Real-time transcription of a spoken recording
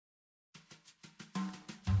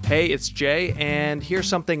Hey, it's Jay, and here's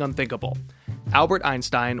something unthinkable. Albert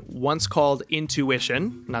Einstein once called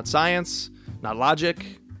intuition, not science, not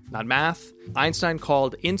logic, not math. Einstein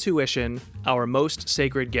called intuition our most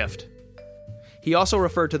sacred gift. He also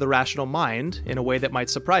referred to the rational mind in a way that might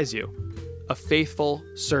surprise you. A faithful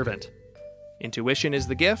servant. Intuition is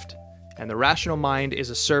the gift, and the rational mind is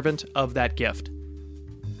a servant of that gift.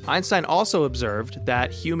 Einstein also observed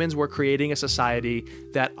that humans were creating a society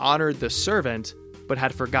that honored the servant but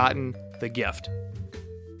had forgotten the gift.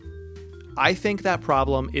 I think that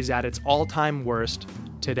problem is at its all-time worst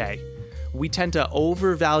today. We tend to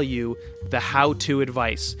overvalue the how-to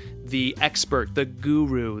advice, the expert, the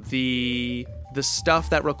guru, the stuff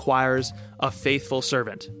that requires a faithful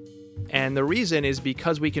servant. And the reason is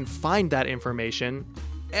because we can find that information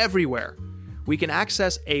everywhere. We can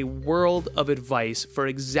access a world of advice for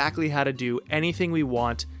exactly how to do anything we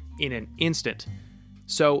want in an instant.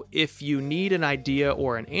 So if you need an idea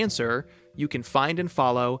or an answer, you can find and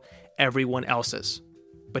follow everyone else's.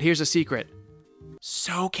 But here's a secret.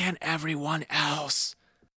 So can everyone else.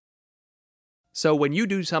 So when you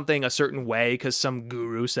do something a certain way because some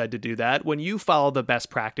guru said to do that, when you follow the best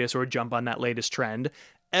practice or jump on that latest trend,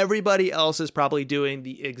 everybody else is probably doing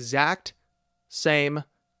the exact same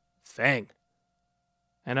thing.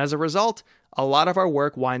 And as a result, a lot of our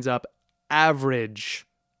work winds up average.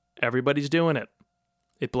 Everybody's doing it.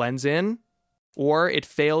 It blends in, or it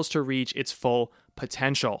fails to reach its full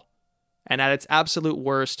potential. And at its absolute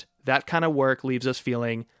worst, that kind of work leaves us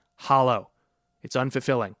feeling hollow. It's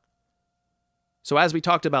unfulfilling. So as we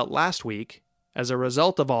talked about last week, as a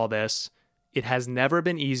result of all this, it has never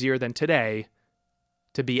been easier than today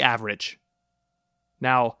to be average.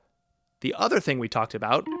 Now, the other thing we talked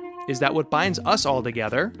about is that what binds us all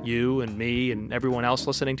together, you and me and everyone else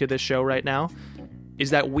listening to this show right now, is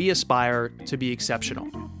that we aspire to be exceptional.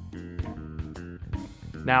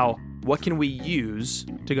 Now, what can we use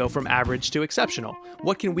to go from average to exceptional?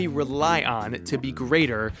 What can we rely on to be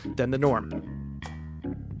greater than the norm?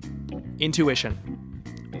 Intuition.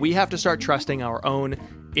 We have to start trusting our own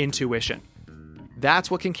intuition. That's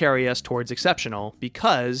what can carry us towards exceptional,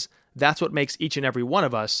 because that's what makes each and every one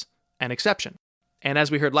of us an exception. And as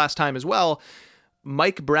we heard last time as well,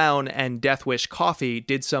 Mike Brown and Death Wish Coffee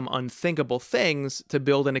did some unthinkable things to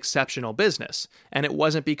build an exceptional business. And it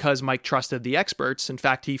wasn't because Mike trusted the experts. In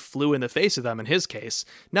fact, he flew in the face of them in his case.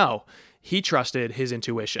 No, he trusted his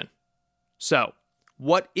intuition. So,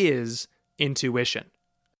 what is intuition?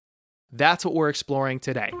 That's what we're exploring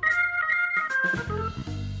today.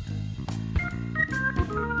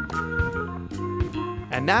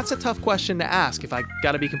 And that's a tough question to ask, if I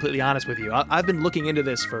gotta be completely honest with you. I've been looking into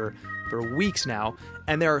this for weeks now,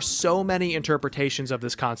 and there are so many interpretations of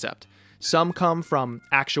this concept. Some come from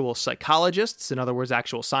actual psychologists, in other words,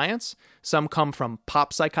 actual science. Some come from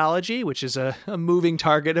pop psychology, which is a moving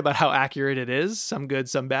target about how accurate it is, some good,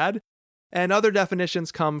 some bad. And other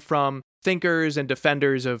definitions come from thinkers and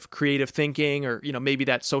defenders of creative thinking, or maybe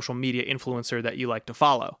that social media influencer that you like to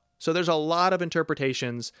follow. So there's a lot of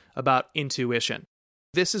interpretations about intuition.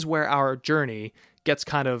 This is where our journey gets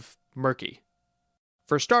kind of murky.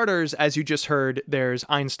 For starters, as you just heard, there's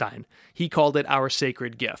Einstein. He called it our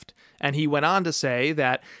sacred gift. And he went on to say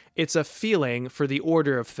that it's a feeling for the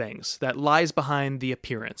order of things that lies behind the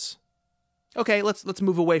appearance. Okay, let's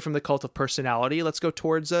move away from the cult of personality. Let's go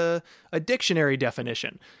towards a dictionary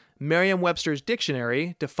definition. Merriam-Webster's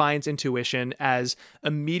dictionary defines intuition as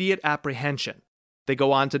immediate apprehension. They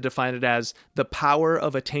go on to define it as the power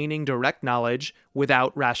of attaining direct knowledge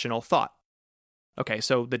without rational thought. Okay,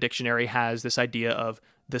 so the dictionary has this idea of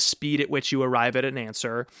the speed at which you arrive at an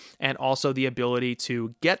answer, and also the ability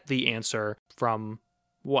to get the answer from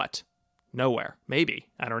what? Nowhere. Maybe.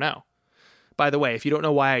 I don't know. By the way, if you don't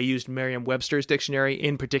know why I used Merriam-Webster's dictionary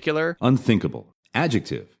in particular... Unthinkable.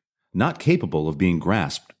 Adjective. Not capable of being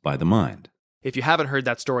grasped by the mind. If you haven't heard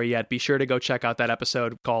that story yet, be sure to go check out that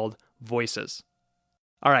episode called Voices.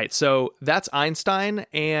 All right, so that's Einstein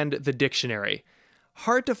and the dictionary.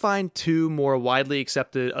 Hard to find two more widely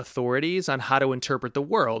accepted authorities on how to interpret the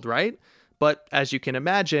world, right? But as you can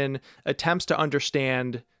imagine, attempts to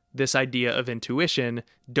understand this idea of intuition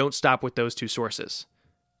don't stop with those two sources.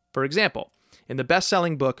 For example, in the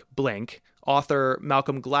best-selling book Blink, author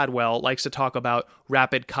Malcolm Gladwell likes to talk about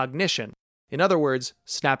rapid cognition. In other words,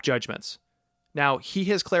 snap judgments. Now, he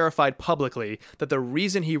has clarified publicly that the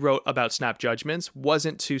reason he wrote about snap judgments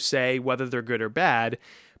wasn't to say whether they're good or bad,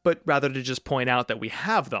 but rather to just point out that we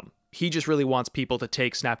have them. He just really wants people to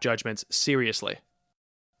take snap judgments seriously.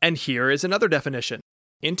 And here is another definition.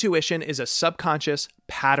 Intuition is a subconscious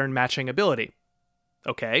pattern matching ability.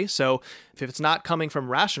 Okay, so if it's not coming from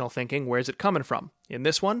rational thinking, where's it coming from? In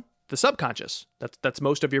this one, the subconscious. That's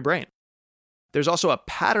most of your brain. There's also a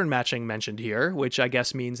pattern matching mentioned here, which I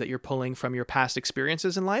guess means that you're pulling from your past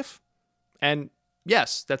experiences in life. And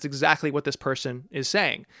yes, that's exactly what this person is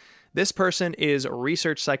saying. This person is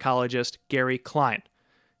research psychologist Gary Klein.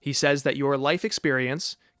 He says that your life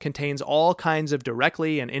experience contains all kinds of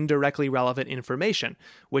directly and indirectly relevant information,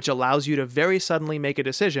 which allows you to very suddenly make a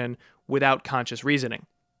decision without conscious reasoning.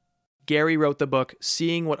 Gary wrote the book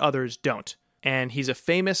Seeing What Others Don't, and he's a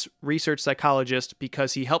famous research psychologist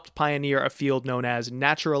because he helped pioneer a field known as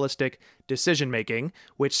naturalistic decision-making,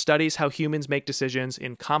 which studies how humans make decisions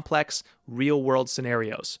in complex, real-world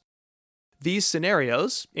scenarios. These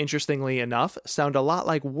scenarios, interestingly enough, sound a lot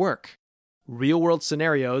like work. Real-world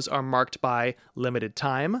scenarios are marked by limited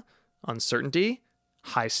time, uncertainty,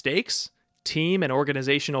 high stakes, team and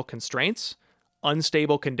organizational constraints,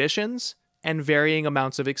 unstable conditions, and varying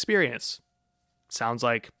amounts of experience. Sounds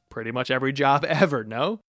like pretty much every job ever,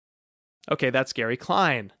 no? Okay, that's Gary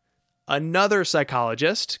Klein. Another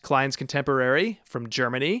psychologist, Klein's contemporary from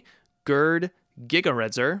Germany, Gerd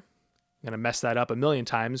Gigerenzer, I'm going to mess that up a million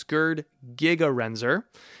times, Gerd Gigerenzer,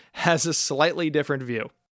 has a slightly different view.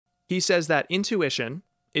 He says that intuition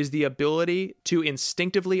is the ability to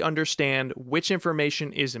instinctively understand which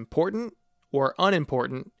information is important or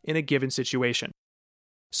unimportant in a given situation.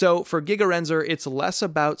 So for Gigerenzer, it's less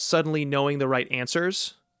about suddenly knowing the right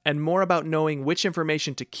answers and more about knowing which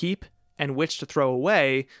information to keep and which to throw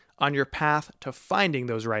away on your path to finding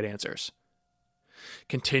those right answers.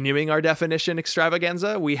 Continuing our definition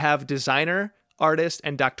extravaganza, we have designer, artist,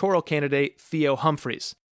 and doctoral candidate Theo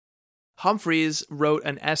Humphreys. Humphreys wrote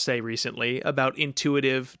an essay recently about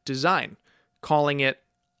intuitive design, calling it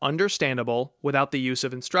understandable without the use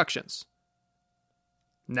of instructions.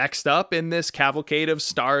 Next up in this cavalcade of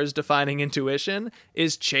stars defining intuition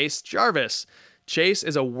is Chase Jarvis. Chase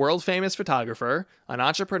is a world-famous photographer, an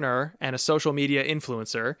entrepreneur, and a social media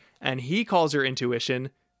influencer, and he calls your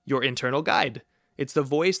intuition your internal guide. It's the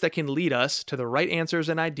voice that can lead us to the right answers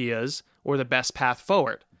and ideas or the best path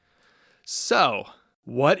forward. So,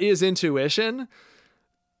 what is intuition?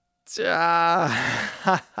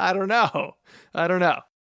 I don't know.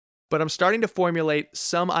 But I'm starting to formulate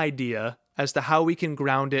some idea as to how we can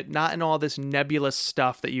ground it, not in all this nebulous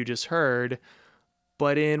stuff that you just heard,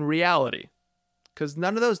 but in reality. Because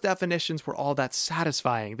none of those definitions were all that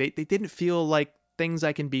satisfying. They didn't feel like things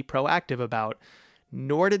I can be proactive about,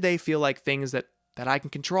 nor did they feel like things that I can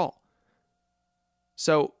control.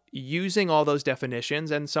 So, using all those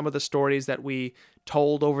definitions and some of the stories that we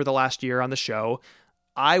told over the last year on the show,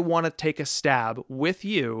 I want to take a stab with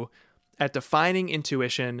you at defining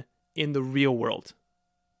intuition in the real world.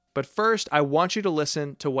 But first, I want you to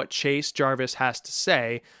listen to what Chase Jarvis has to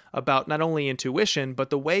say about not only intuition, but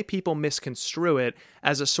the way people misconstrue it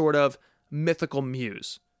as a sort of mythical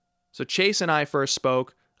muse. So Chase and I first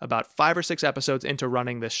spoke about 5 or 6 episodes into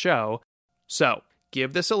running this show. So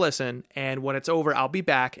give this a listen, and when it's over, I'll be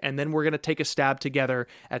back, and then we're going to take a stab together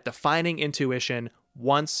at defining intuition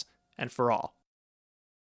once and for all.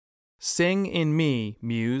 Sing in me,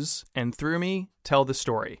 muse, and through me, tell the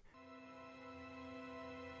story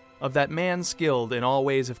of that man skilled in all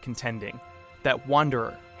ways of contending, that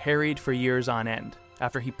wanderer harried for years on end,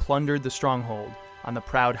 after he plundered the stronghold on the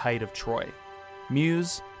proud height of Troy.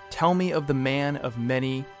 Muse, tell me of the man of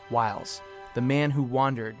many wiles, the man who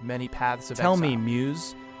wandered many paths of exile. Tell me,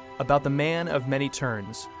 Muse, about the man of many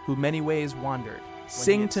turns, who many ways wandered.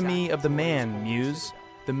 Sing to me of the man, Muse,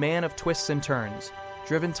 the man of twists and turns,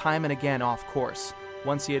 driven time and again off course,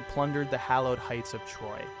 once he had plundered the hallowed heights of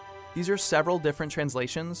Troy. These are several different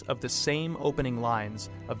translations of the same opening lines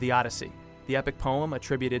of the Odyssey, the epic poem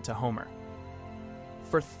attributed to Homer.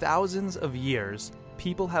 For thousands of years,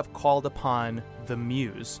 people have called upon the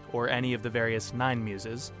muse, or any of the various 9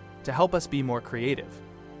 muses, to help us be more creative.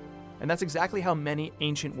 And that's exactly how many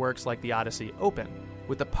ancient works like the Odyssey open,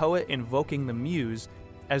 with the poet invoking the muse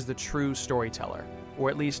as the true storyteller, or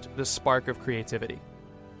at least the spark of creativity.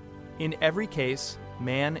 In every case,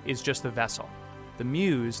 man is just the vessel. The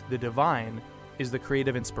muse, the divine, is the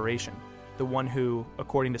creative inspiration, the one who,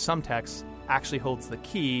 according to some texts, actually holds the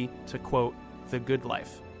key to, quote, the good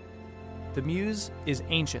life. The muse is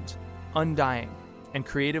ancient, undying, and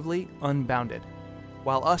creatively unbounded,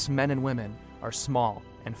 while us men and women are small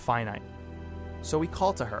and finite. So we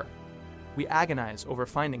call to her, we agonize over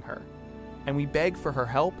finding her, and we beg for her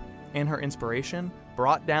help and her inspiration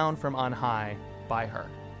brought down from on high by her.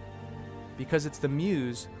 Because it's the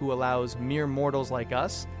muse who allows mere mortals like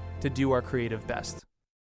us to do our creative best.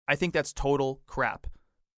 I think that's total crap.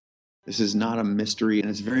 This is not a mystery, and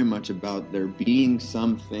it's very much about there being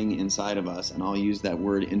something inside of us, and I'll use that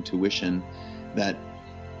word intuition, that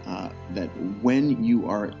when you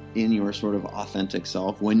are in your sort of authentic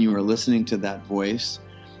self, when you are listening to that voice,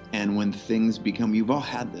 and when things become, we've all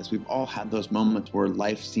had those moments where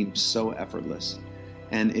life seems so effortless.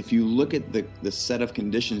 And if you look at the set of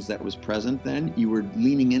conditions that was present then, you were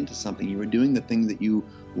leaning into something. You were doing the thing that you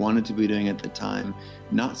wanted to be doing at the time,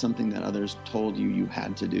 not something that others told you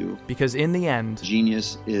had to do. Because in the end,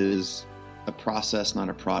 genius is a process, not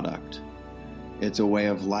a product. It's a way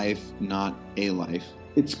of life, not a life.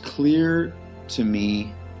 It's clear to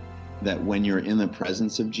me that when you're in the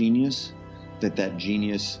presence of genius, that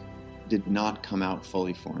genius did not come out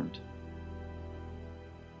fully formed.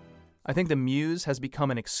 I think the muse has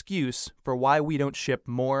become an excuse for why we don't ship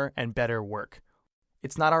more and better work.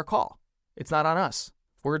 It's not our call. It's not on us.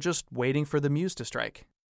 We're just waiting for the muse to strike.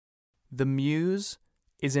 The muse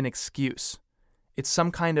is an excuse. It's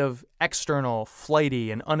some kind of external,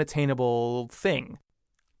 flighty, and unattainable thing.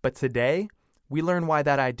 But today, we learn why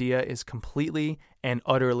that idea is completely and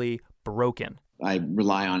utterly broken. I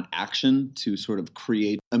rely on action to sort of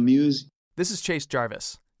create a muse. This is Chase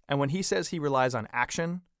Jarvis, and when he says he relies on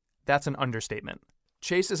action, that's an understatement.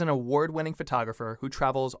 Chase is an award-winning photographer who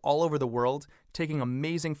travels all over the world, taking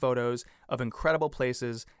amazing photos of incredible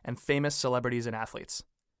places and famous celebrities and athletes.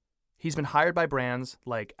 He's been hired by brands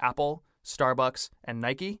like Apple, Starbucks, and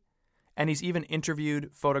Nike, and he's even interviewed,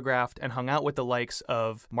 photographed, and hung out with the likes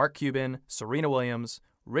of Mark Cuban, Serena Williams,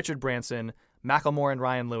 Richard Branson, Macklemore and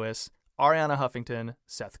Ryan Lewis, Ariana Huffington,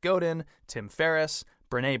 Seth Godin, Tim Ferriss,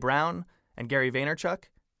 Brené Brown, and Gary Vaynerchuk,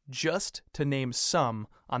 just to name some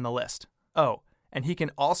on the list. Oh, and he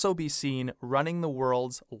can also be seen running the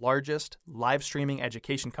world's largest live streaming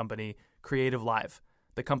education company, Creative Live,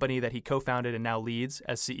 the company that he co-founded and now leads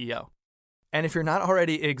as CEO. And if you're not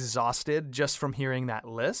already exhausted just from hearing that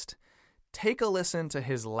list, take a listen to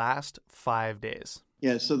his last 5 days.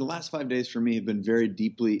 Yeah, so the last 5 days for me have been very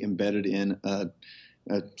deeply embedded in a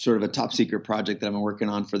sort of a top secret project that I've been working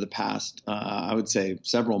on for the past, I would say,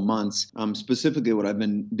 several months. Specifically, what I've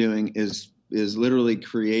been doing is literally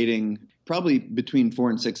creating probably between 4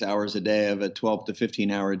 and 6 hours a day of a 12 to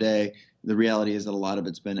 15 hour day. The reality is that a lot of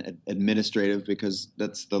it's been administrative because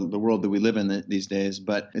that's the world that we live in these days.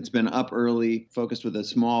 But it's been up early, focused with a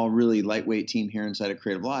small, really lightweight team here inside of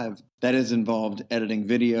Creative Live. That has involved editing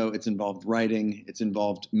video. It's involved writing. It's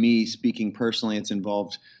involved me speaking personally. It's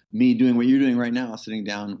involved me doing what you're doing right now, sitting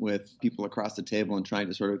down with people across the table and trying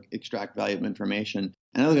to sort of extract valuable information.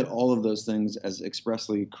 And I look at all of those things as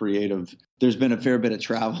expressly creative. There's been a fair bit of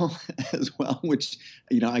travel as well, which,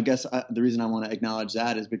 I guess the reason I want to acknowledge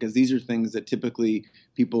that is because these are things that typically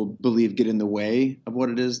people believe get in the way of what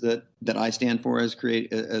it is that I stand for as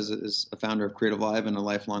a founder of Creative Live and a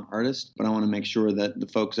lifelong artist. But I want to make sure that the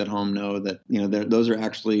folks at home know that, those are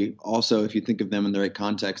actually also, if you think of them in the right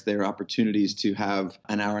context, they are opportunities to have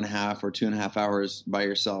an hour and a half or 2.5 hours by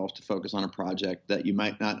yourself to focus on a project that you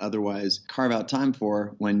might not otherwise carve out time for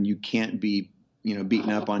when you can't be beaten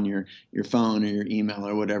up on your phone or your email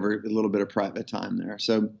or whatever, a little bit of private time there.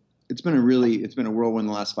 So it's been a whirlwind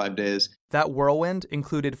the last 5 days. That whirlwind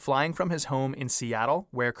included flying from his home in Seattle,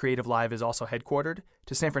 where Creative Live is also headquartered,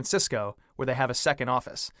 to San Francisco, where they have a second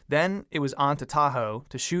office. Then it was on to Tahoe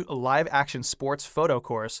to shoot a live-action sports photo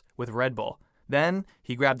course with Red Bull. Then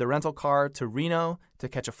he grabbed the rental car to Reno to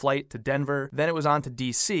catch a flight to Denver. Then it was on to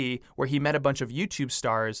D.C., where he met a bunch of YouTube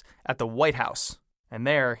stars at the White House. And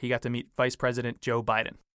there, he got to meet Vice President Joe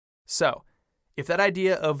Biden. So, if that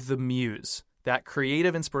idea of the muse, that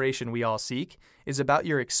creative inspiration we all seek, is about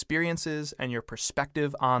your experiences and your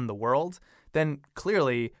perspective on the world, then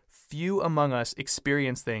clearly, few among us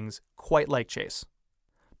experience things quite like Chase.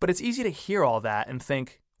 But it's easy to hear all that and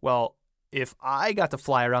think, well, if I got to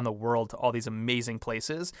fly around the world to all these amazing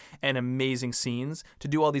places and amazing scenes, to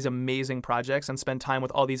do all these amazing projects and spend time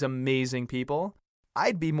with all these amazing people,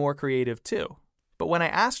 I'd be more creative too. But when I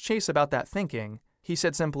asked Chase about that thinking, he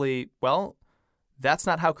said simply, well, that's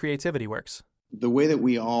not how creativity works. The way that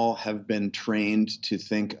we all have been trained to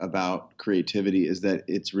think about creativity is that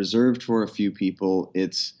it's reserved for a few people.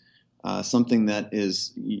 It's something that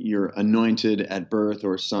is you're anointed at birth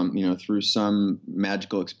or through some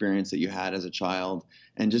magical experience that you had as a child.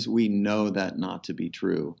 And just we know that not to be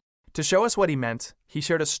true. To show us what he meant, he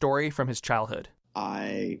shared a story from his childhood.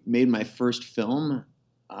 I made my first film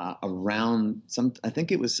around I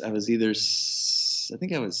think I was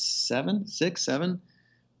 6, 7.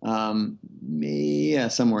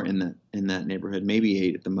 Somewhere in that neighborhood, maybe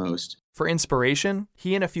 8 at the most. For inspiration,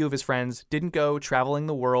 he and a few of his friends didn't go traveling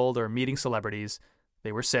the world or meeting celebrities.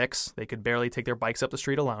 They were 6. They could barely take their bikes up the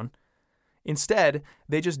street alone. Instead,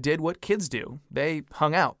 they just did what kids do. They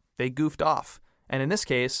hung out, they goofed off, and in this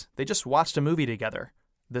case, they just watched a movie together,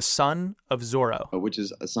 The Son of Zorro. Which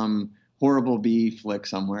is some horrible B flick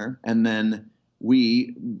somewhere. And then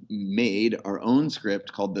we made our own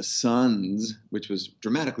script called The Sons, which was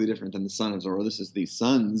dramatically different than The Son of Zorro. This is The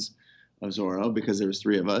Sons of Zorro because there was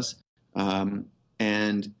 3 of us.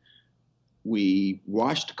 And we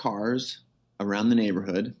washed cars around the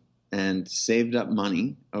neighborhood and saved up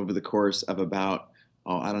money over the course of about,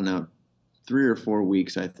 3 or 4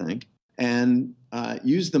 weeks, I think, and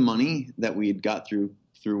used the money that we had got through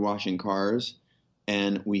washing cars.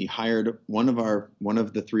 And we hired one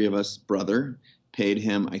of the 3 of us brother, paid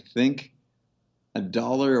him, I think, $1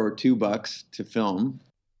 or $2 to film.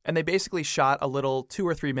 And they basically shot a little 2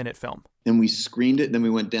 or 3 minute film. And we screened it. Then we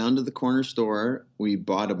went down to the corner store. We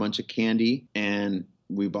bought a bunch of candy, and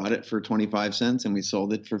we bought it for 25 cents and we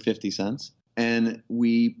sold it for 50 cents. And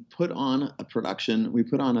we put on a production. We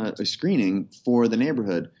put on a screening for the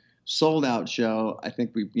neighborhood. Sold out show. I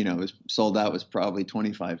think it was sold out was probably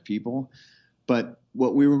 25 people. But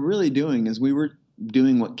what we were really doing is we were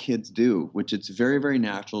doing what kids do, which it's very, very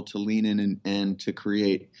natural to lean in and to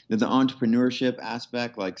create. The entrepreneurship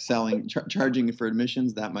aspect, like selling, charging for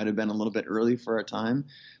admissions, that might have been a little bit early for our time.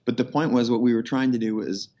 But the point was what we were trying to do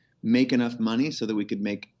was make enough money so that we could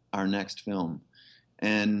make our next film.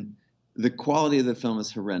 And the quality of the film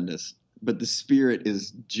is horrendous, but the spirit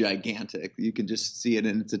is gigantic. You can just see it,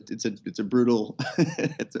 and it's a brutal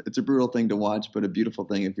it's a brutal thing to watch, but a beautiful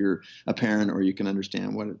thing if you're a parent or you can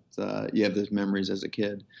understand what you have those memories as a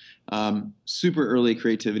kid. Super early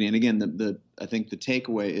creativity, and again, I think the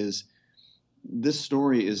takeaway is this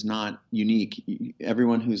story is not unique.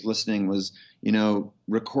 Everyone who's listening was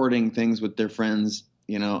recording things with their friends,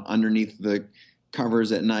 underneath the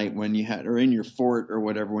covers at night when you had, or in your fort or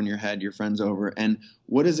whatever, when you had your friends over. And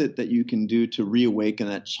what is it that you can do to reawaken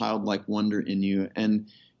that childlike wonder in you? And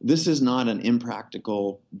this is not an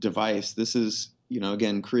impractical device. This is,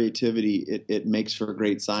 again, creativity. It makes for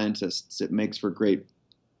great scientists. It makes for great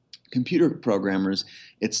computer programmers.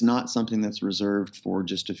 It's not something that's reserved for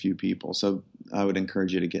just a few people. So I would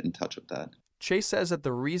encourage you to get in touch with that. Chase says that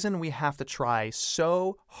the reason we have to try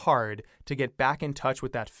so hard to get back in touch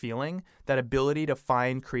with that feeling, that ability to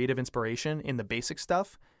find creative inspiration in the basic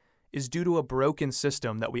stuff, is due to a broken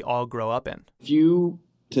system that we all grow up in. If you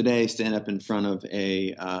today stand up in front of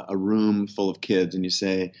a room full of kids and you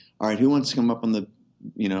say, all right, who wants to come up on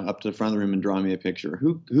up to the front of the room and draw me a picture?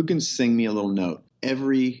 Who can sing me a little note?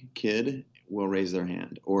 Every kid will raise their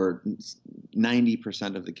hand, or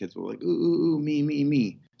 90% of the kids will be like, ooh,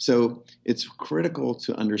 me. So it's critical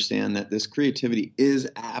to understand that this creativity is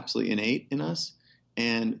absolutely innate in us,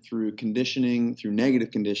 and through conditioning, through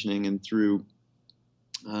negative conditioning, and through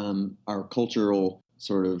our cultural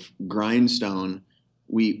sort of grindstone,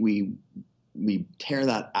 we tear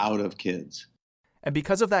that out of kids. And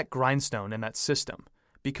because of that grindstone and that system,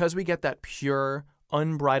 because we get that pure,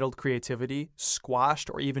 unbridled creativity squashed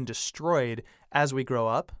or even destroyed as we grow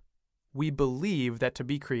up, we believe that to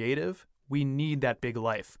be creative, we need that big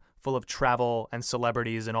life full of travel and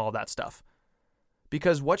celebrities and all that stuff.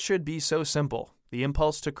 Because what should be so simple, the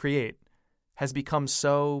impulse to create, has become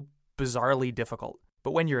so bizarrely difficult.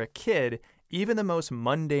 But when you're a kid, even the most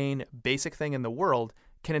mundane, basic thing in the world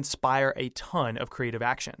can inspire a ton of creative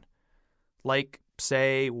action. Like,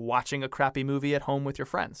 say, watching a crappy movie at home with your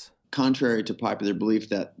friends. Contrary to popular belief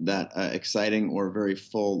that exciting or very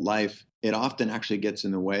full life, it often actually gets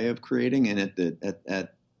in the way of creating. And at the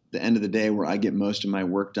end of the day, where I get most of my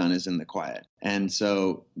work done is in the quiet. And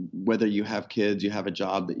so whether you have kids, you have a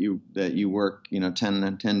job that you work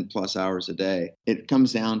 10 plus hours a day, it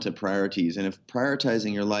comes down to priorities. And if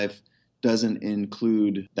prioritizing your life doesn't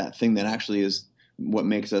include that thing that actually is what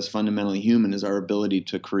makes us fundamentally human, is our ability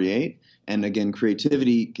to create. And again,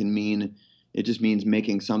 creativity can mean, it just means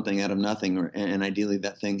making something out of nothing, and ideally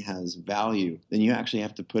that thing has value. Then you actually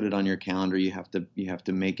have to put it on your calendar. You have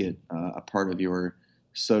to make it a part of your,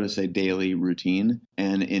 so to say, daily routine.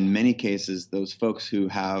 And in many cases, those folks who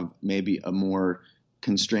have maybe a more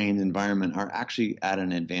constrained environment are actually at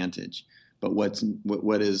an advantage. But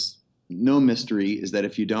what is no mystery is that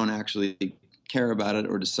if you don't actually care about it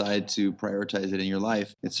or decide to prioritize it in your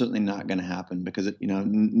life, it's certainly not going to happen, because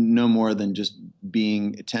no more than just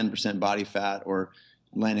being 10% body fat or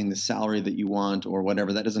landing the salary that you want or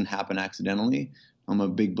whatever, that doesn't happen accidentally. I'm a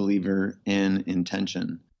big believer in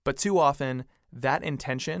intention. But too often, that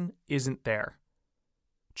intention isn't there.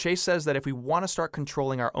 Chase says that if we want to start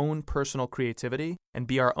controlling our own personal creativity and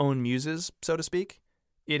be our own muses, so to speak,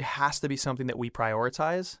 it has to be something that we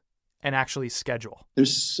prioritize and actually schedule?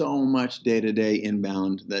 There's so much day-to-day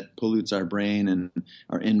inbound that pollutes our brain and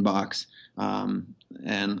our inbox. And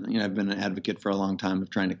I've been an advocate for a long time of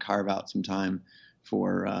trying to carve out some time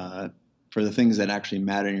for the things that actually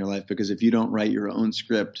matter in your life. Because if you don't write your own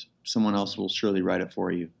script, someone else will surely write it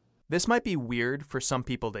for you. This might be weird for some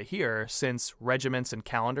people to hear, since regiments and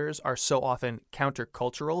calendars are so often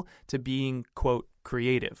countercultural to being, quote,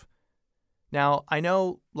 creative. Now, I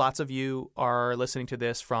know lots of you are listening to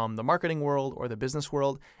this from the marketing world or the business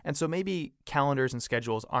world, and so maybe calendars and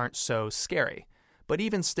schedules aren't so scary. But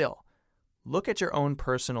even still, look at your own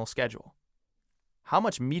personal schedule. How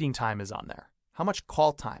much meeting time is on there? How much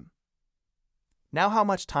call time? Now, how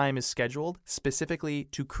much time is scheduled specifically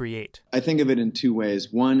to create? I think of it in two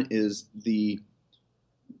ways. One is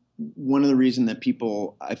one of the reasons that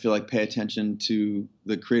people, I feel like, pay attention to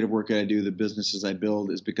the creative work that I do, the businesses I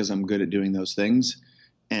build, is because I'm good at doing those things.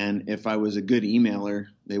 And if I was a good emailer,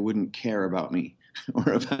 they wouldn't care about me.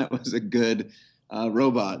 Or if I was a good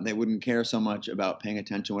robot, they wouldn't care so much about paying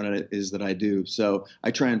attention to what it is that I do. So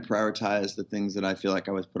I try and prioritize the things that I feel like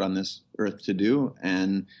I was put on this earth to do.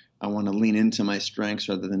 And I want to lean into my strengths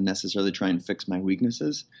rather than necessarily try and fix my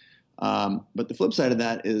weaknesses. But the flip side of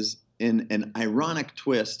that is, in an ironic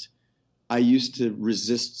twist, I used to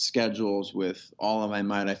resist schedules with all of my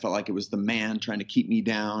might. I felt like it was the man trying to keep me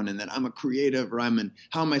down, and that I'm a creative, or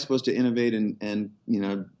how am I supposed to innovate and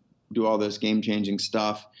do all this game-changing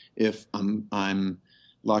stuff if I'm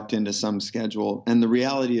locked into some schedule. And the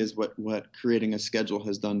reality is what creating a schedule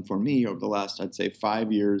has done for me over the last, I'd say,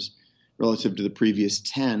 5 years relative to the previous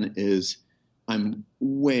 10 is I'm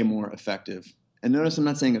way more effective. And notice I'm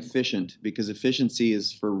not saying efficient, because efficiency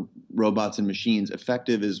is for robots and machines.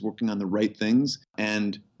 Effective is working on the right things.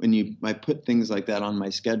 And when I put things like that on my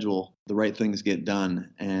schedule, the right things get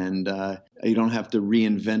done. And you don't have to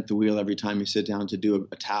reinvent the wheel every time you sit down to do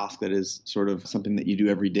a task that is sort of something that you do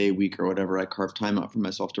every day, week, or whatever. I carve time out for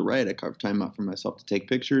myself to write. I carve time out for myself to take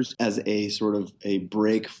pictures as a sort of a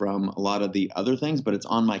break from a lot of the other things, but it's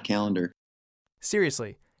on my calendar.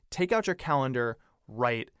 Seriously, take out your calendar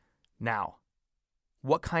right now.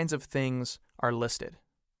 What kinds of things are listed?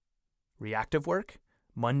 Reactive work?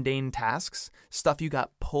 Mundane tasks? Stuff you got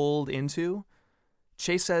pulled into?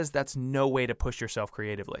 Chase says that's no way to push yourself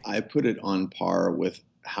creatively. I put it on par with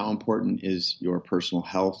how important is your personal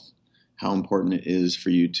health, how important it is for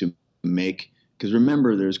you to make, because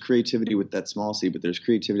remember, there's creativity with that small c, but there's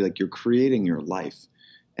creativity like you're creating your life.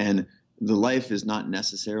 And the life is not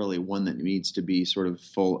necessarily one that needs to be sort of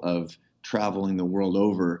full of traveling the world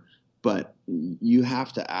over, but you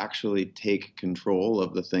have to actually take control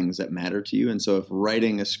of the things that matter to you. And so if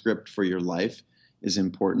writing a script for your life is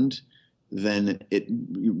important, then it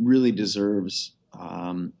really deserves,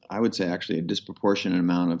 I would say, actually a disproportionate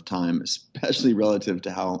amount of time, especially relative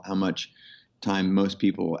to how much time most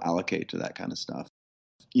people allocate to that kind of stuff.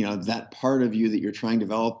 That part of you that you're trying to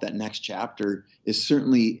develop, that next chapter, is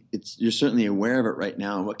you're certainly aware of it right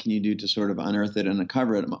now. What can you do to sort of unearth it and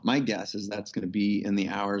uncover it? My guess is that's going to be in the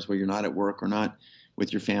hours where you're not at work or not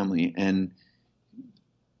with your family. And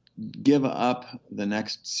give up the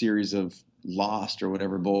next series of Lost or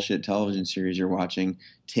whatever bullshit television series you're watching.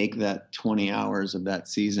 Take that 20 hours of that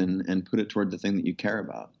season and put it toward the thing that you care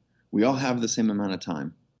about. We all have the same amount of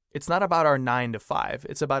time. It's not about our 9 to 5.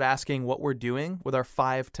 It's about asking what we're doing with our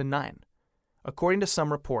 5 to 9. According to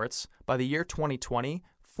some reports, by the year 2020,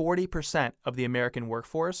 40% of the American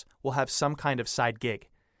workforce will have some kind of side gig.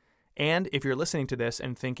 And if you're listening to this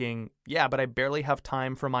and thinking, yeah, but I barely have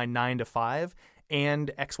time for my 9 to 5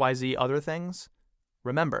 and XYZ other things,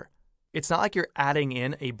 remember, it's not like you're adding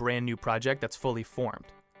in a brand new project that's fully formed.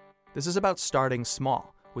 This is about starting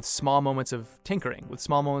small, with small moments of tinkering, with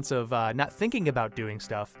small moments of not thinking about doing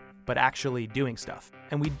stuff, but actually doing stuff.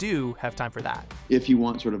 And we do have time for that. If you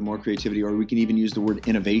want sort of more creativity, or we can even use the word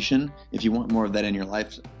innovation, if you want more of that in your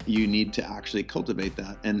life, you need to actually cultivate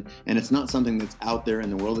that. And it's not something that's out there in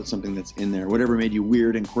the world, it's something that's in there. Whatever made you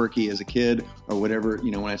weird and quirky as a kid, or whatever,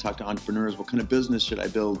 when I talk to entrepreneurs, what kind of business should I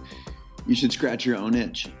build? You should scratch your own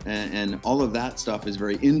itch. And all of that stuff is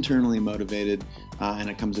very internally motivated,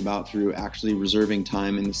 and it comes about through actually reserving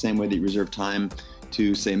time in the same way that you reserve time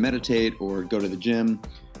to, say, meditate or go to the gym.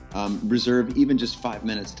 Reserve even just 5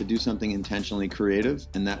 minutes to do something intentionally creative,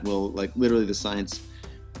 and that will, literally the science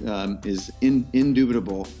is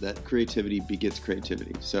indubitable that creativity begets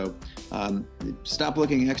creativity. So stop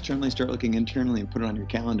looking externally, start looking internally, and put it on your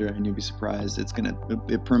calendar, and you'll be surprised.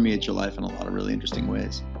 It permeates your life in a lot of really interesting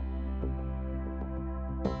ways.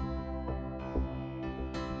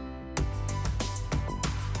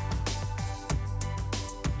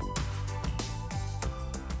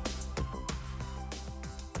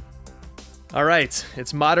 All right,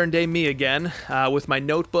 it's modern day me again, with my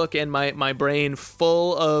notebook and my brain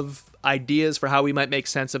full of ideas for how we might make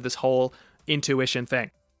sense of this whole intuition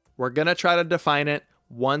thing. We're going to try to define it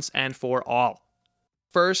once and for all.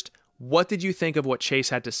 First, what did you think of what Chase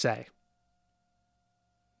had to say?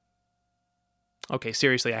 Okay,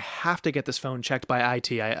 seriously, I have to get this phone checked by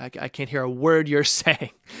IT. I can't hear a word you're saying.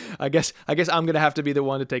 I guess I'm going to have to be the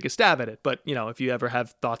one to take a stab at it. But, if you ever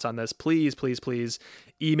have thoughts on this, please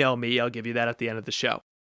email me. I'll give you that at the end of the show.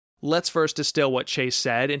 Let's first distill what Chase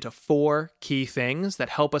said into 4 key things that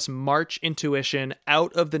help us march intuition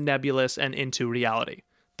out of the nebulous and into reality.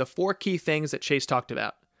 The 4 key things that Chase talked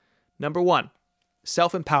about. Number 1,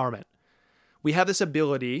 self-empowerment. We have this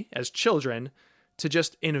ability as children to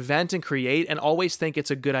just invent and create and always think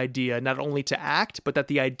it's a good idea, not only to act, but that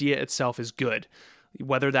the idea itself is good.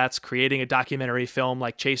 Whether that's creating a documentary film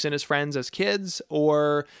like Chase and his friends as kids,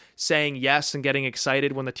 or saying yes and getting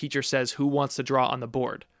excited when the teacher says who wants to draw on the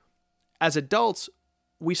board. As adults,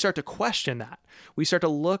 we start to question that. We start to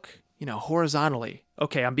look, horizontally.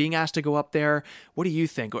 Okay, I'm being asked to go up there. What do you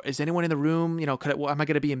think? Or is anyone in the room? Am I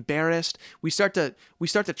going to be embarrassed? We start to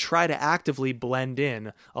try to actively blend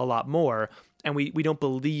in a lot more. And we don't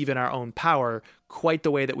believe in our own power quite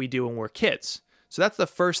the way that we do when we're kids. So that's the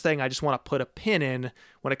first thing I just want to put a pin in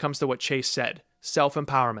when it comes to what Chase said,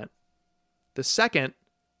 self-empowerment. The second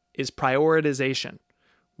is prioritization.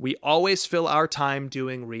 We always fill our time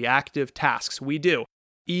doing reactive tasks. We do.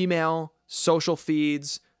 Email, social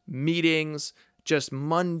feeds, meetings, just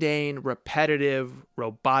mundane, repetitive,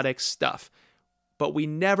 robotic stuff. But we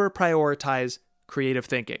never prioritize creative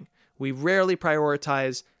thinking. We rarely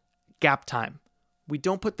prioritize gap time. We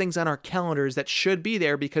don't put things on our calendars that should be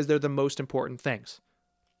there because they're the most important things.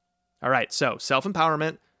 All right, so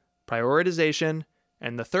self-empowerment, prioritization,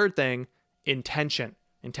 and the third thing,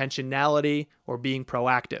 intentionality, or being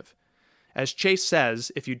proactive. As Chase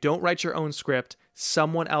says, if you don't write your own script,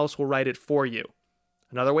 someone else will write it for you.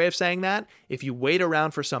 Another way of saying that, if you wait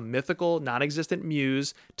around for some mythical, non-existent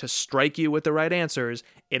muse to strike you with the right answers,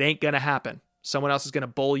 it ain't gonna happen. Someone else is going to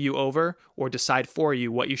bowl you over or decide for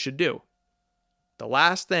you what you should do. The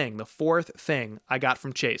last thing, the fourth thing I got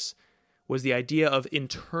from Chase was the idea of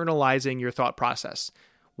internalizing your thought process.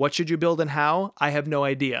 What should you build and how? I have no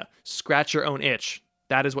idea. Scratch your own itch.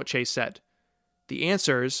 That is what Chase said. The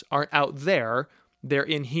answers aren't out there, they're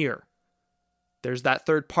in here. There's that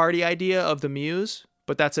third party idea of the muse,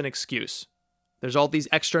 but that's an excuse. There's all these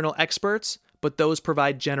external experts, but those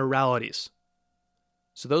provide generalities.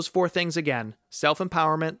 So those 4 things again,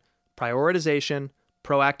 self-empowerment, prioritization,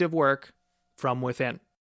 proactive work from within.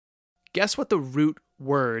 Guess what the root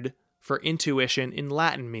word for intuition in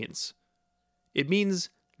Latin means? It means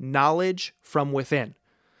knowledge from within.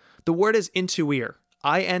 The word is intuire,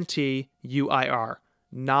 I-N-T-U-I-R,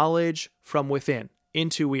 knowledge from within,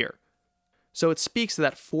 intuire. So it speaks to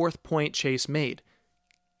that 4th point Chase made.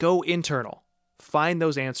 Go internal. Find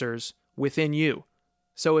those answers within you.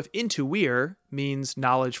 So if intuire means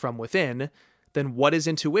knowledge from within, then what is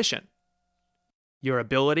intuition? Your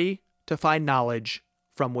ability to find knowledge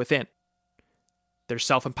from within. There's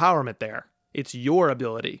self-empowerment there. It's your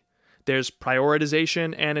ability. There's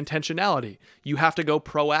prioritization and intentionality. You have to go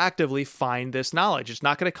proactively find this knowledge. It's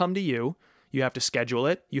not going to come to you. You have to schedule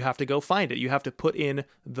it. You have to go find it. You have to put in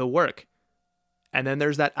the work. And then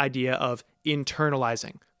there's that idea of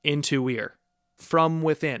internalizing, intuire, from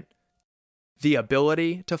within. The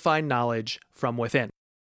ability to find knowledge from within.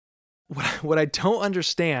 What I don't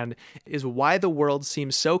understand is why the world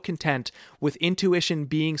seems so content with intuition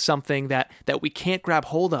being something that we can't grab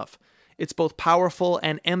hold of. It's both powerful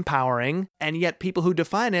and empowering, and yet people who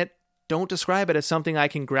define it don't describe it as something I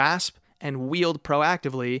can grasp and wield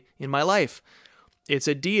proactively in my life. It's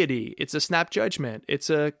a deity, it's a snap judgment,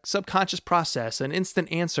 it's a subconscious process, an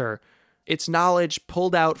instant answer. It's knowledge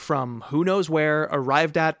pulled out from who knows where,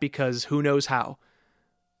 arrived at because who knows how.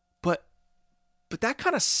 But that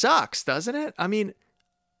kind of sucks, doesn't it? I mean,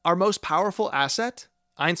 our most powerful asset,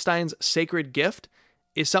 Einstein's sacred gift,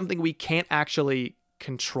 is something we can't actually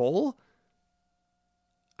control.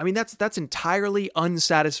 I mean, that's entirely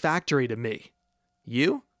unsatisfactory to me.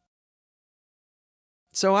 You?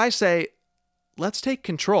 So I say, let's take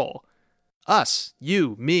control. Us,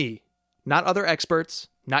 you, me, not other experts,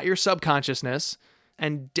 not your subconsciousness,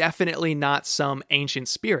 and definitely not some ancient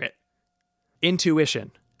spirit.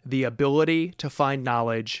 Intuition, the ability to find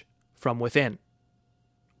knowledge from within.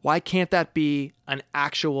 Why can't that be an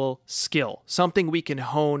actual skill? Something we can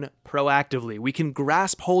hone proactively. We can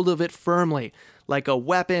grasp hold of it firmly, like a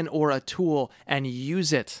weapon or a tool, and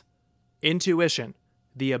use it. Intuition,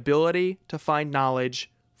 the ability to find knowledge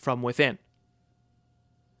from within.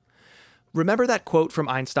 Remember that quote from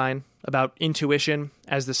Einstein about intuition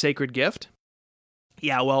as the sacred gift?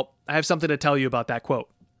 Yeah, well, I have something to tell you about that quote.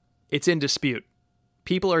 It's in dispute.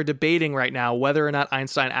 People are debating right now whether or not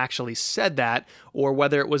Einstein actually said that, or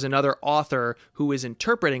whether it was another author who is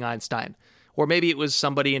interpreting Einstein. Or maybe it was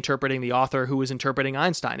somebody interpreting the author who was interpreting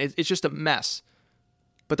Einstein. It's just a mess.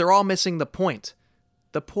 But they're all missing the point.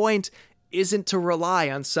 The point isn't to rely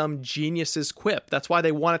on some genius's quip. That's why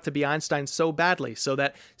they want it to be Einstein so badly, so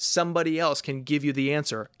that somebody else can give you the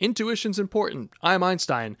answer. Intuition's important. I'm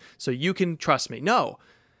Einstein, so you can trust me. No.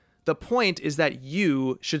 The point is that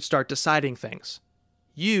you should start deciding things.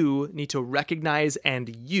 You need to recognize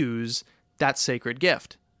and use that sacred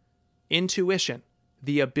gift. Intuition,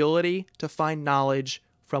 the ability to find knowledge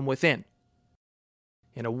from within.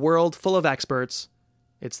 In a world full of experts,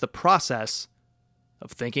 it's the process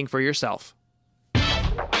of thinking for yourself.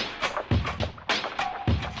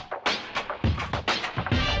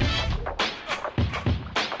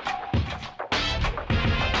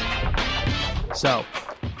 So,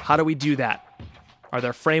 how do we do that? Are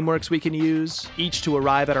there frameworks we can use, each to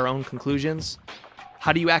arrive at our own conclusions?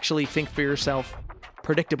 How do you actually think for yourself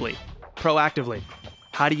predictably, proactively?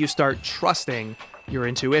 How do you start trusting your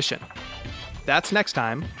intuition? That's next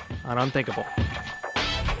time on Unthinkable.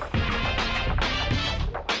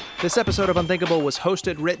 This episode of Unthinkable was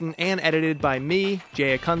hosted, written, and edited by me,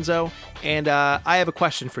 Jay Acunzo, and I have a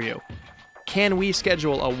question for you. Can we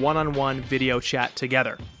schedule a one-on-one video chat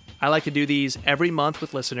together? I like to do these every month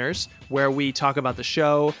with listeners, where we talk about the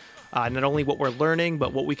show, not only what we're learning,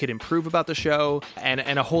 but what we could improve about the show, and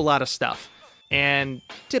a whole lot of stuff. And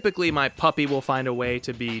typically my puppy will find a way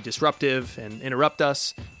to be disruptive and interrupt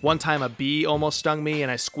us. One time a bee almost stung me,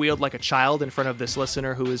 and I squealed like a child in front of this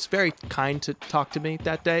listener who was very kind to talk to me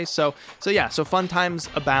that day. So fun times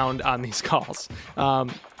abound on these calls.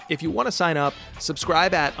 If you want to sign up,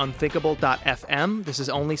 subscribe at unthinkable.fm. This is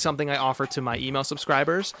only something I offer to my email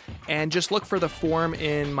subscribers. And just look for the form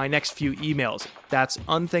in my next few emails. That's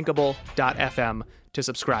unthinkable.fm to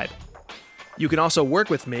subscribe. You can also work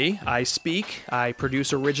with me. I speak. I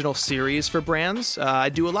produce original series for brands. I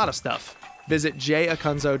do a lot of stuff. Visit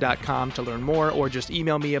jayacunzo.com to learn more, or just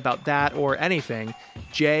email me about that or anything,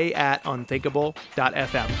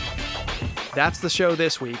 jay@unthinkable.fm. That's the show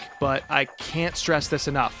this week, but I can't stress this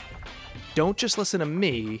enough. Don't just listen to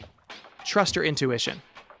me, trust your intuition.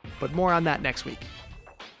 But more on that next week.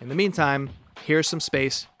 In the meantime, here's some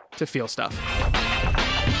space to feel stuff.